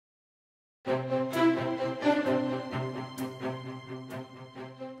Hi,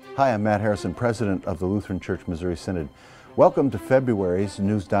 I'm Matt Harrison, President of the Lutheran Church Missouri Synod. Welcome to February's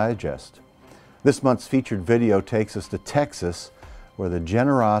News Digest. This month's featured video takes us to Texas, where the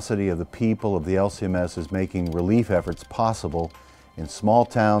generosity of the people of the LCMS is making relief efforts possible in small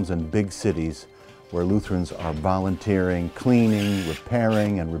towns and big cities where Lutherans are volunteering, cleaning,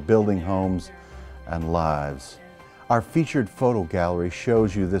 repairing, and rebuilding homes and lives. Our featured photo gallery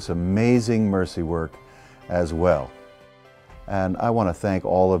shows you this amazing mercy work as well. And I want to thank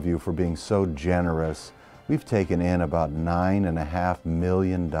all of you for being so generous. We've taken in about $9.5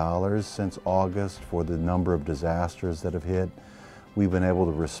 million since August for the number of disasters that have hit. We've been able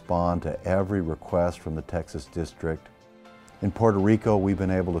to respond to every request from the Texas District. In Puerto Rico, we've been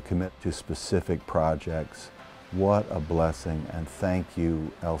able to commit to specific projects. What a blessing, and thank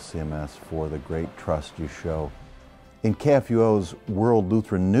you, LCMS, for the great trust you show. In KFUO's World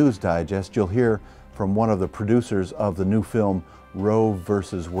Lutheran News Digest, you'll hear from one of the producers of the new film Roe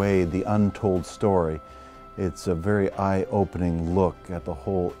vs. Wade, The Untold Story. It's a very eye-opening look at the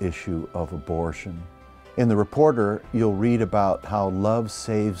whole issue of abortion. In The Reporter, you'll read about how love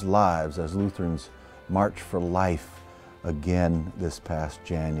saves lives as Lutherans march for life again this past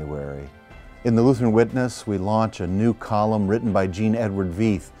January. In the Lutheran Witness, we launch a new column written by Gene Edward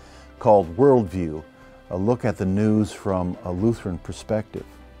Veith called Worldview, a look at the news from a Lutheran perspective.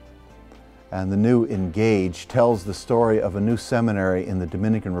 And the new Engage tells the story of a new seminary in the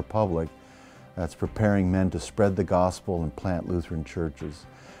Dominican Republic that's preparing men to spread the gospel and plant Lutheran churches.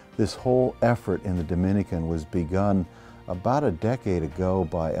 This whole effort in the Dominican was begun about a decade ago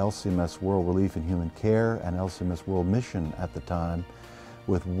by LCMS World Relief and Human Care and LCMS World Mission at the time,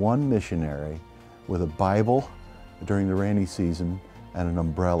 with one missionary with a Bible during the rainy season and an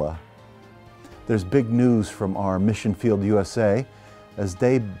umbrella. There's big news from our Mission Field USA as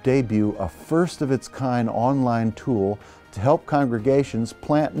they debut a first-of-its-kind online tool to help congregations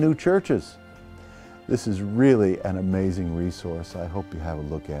plant new churches. This is really an amazing resource. I hope you have a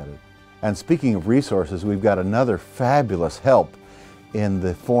look at it. And speaking of resources, we've got another fabulous help in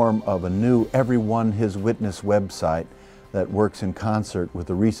the form of a new Everyone His Witness website that works in concert with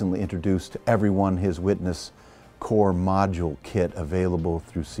the recently introduced Everyone His Witness core module kit available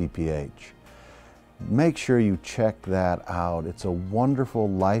through CPH. Make sure you check that out. It's a wonderful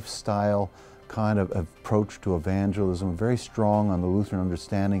lifestyle kind of approach to evangelism, very strong on the Lutheran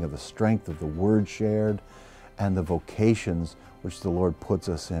understanding of the strength of the word shared and the vocations which the Lord puts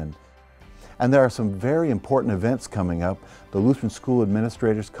us in. And there are some very important events coming up. The Lutheran School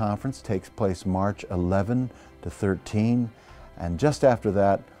Administrators Conference takes place March 11 to 13, and just after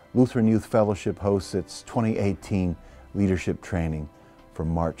that, Lutheran Youth Fellowship hosts its 2018 leadership training from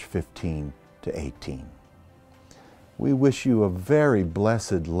March 15 to 18. We wish you a very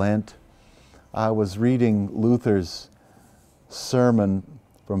blessed Lent. I was reading Luther's sermon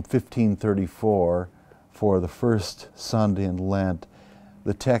from 1534 for the first Sunday in Lent.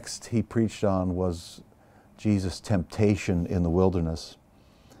 The text he preached on was Jesus' temptation in the wilderness.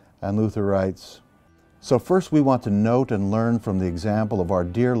 And Luther writes, "So first we want to note and learn from the example of our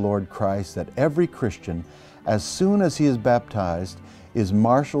dear Lord Christ that every Christian, as soon as he is baptized, is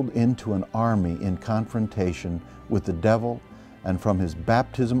marshaled into an army in confrontation with the devil, and from his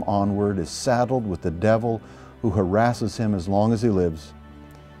baptism onward is saddled with the devil who harasses him as long as he lives.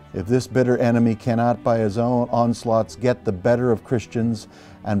 If this bitter enemy cannot by his own onslaughts get the better of Christians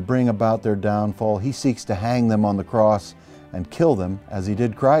and bring about their downfall, he seeks to hang them on the cross and kill them as he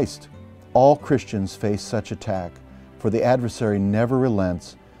did Christ. All Christians face such attack, for the adversary never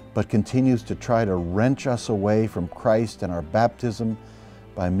relents, but continues to try to wrench us away from Christ and our baptism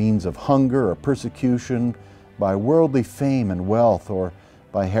by means of hunger or persecution, by worldly fame and wealth, or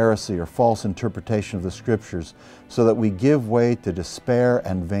by heresy or false interpretation of the Scriptures, so that we give way to despair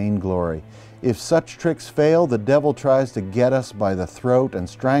and vainglory. If such tricks fail, the devil tries to get us by the throat and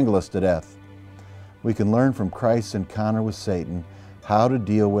strangle us to death. We can learn from Christ's encounter with Satan how to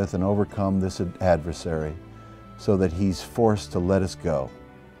deal with and overcome this adversary so that he's forced to let us go.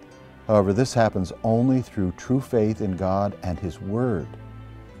 However, this happens only through true faith in God and His Word.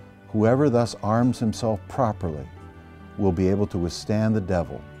 Whoever thus arms himself properly will be able to withstand the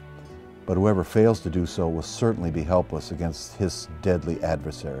devil, but whoever fails to do so will certainly be helpless against his deadly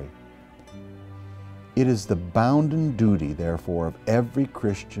adversary. It is the bounden duty, therefore, of every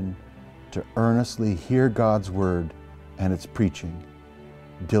Christian to earnestly hear God's Word and its preaching,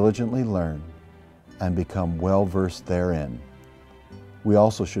 diligently learn, and become well-versed therein. We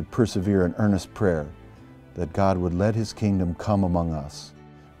also should persevere in earnest prayer that God would let His kingdom come among us,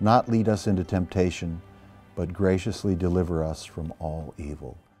 not lead us into temptation, but graciously deliver us from all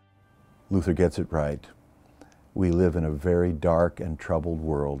evil. Luther gets it right. We live in a very dark and troubled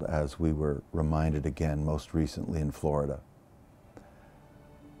world, as we were reminded again most recently in Florida.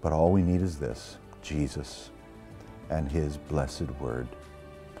 But all we need is this, Jesus and His blessed word.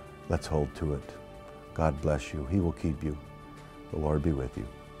 Let's hold to it. God bless you. He will keep you. The Lord be with you.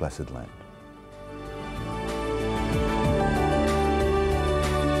 Blessed land.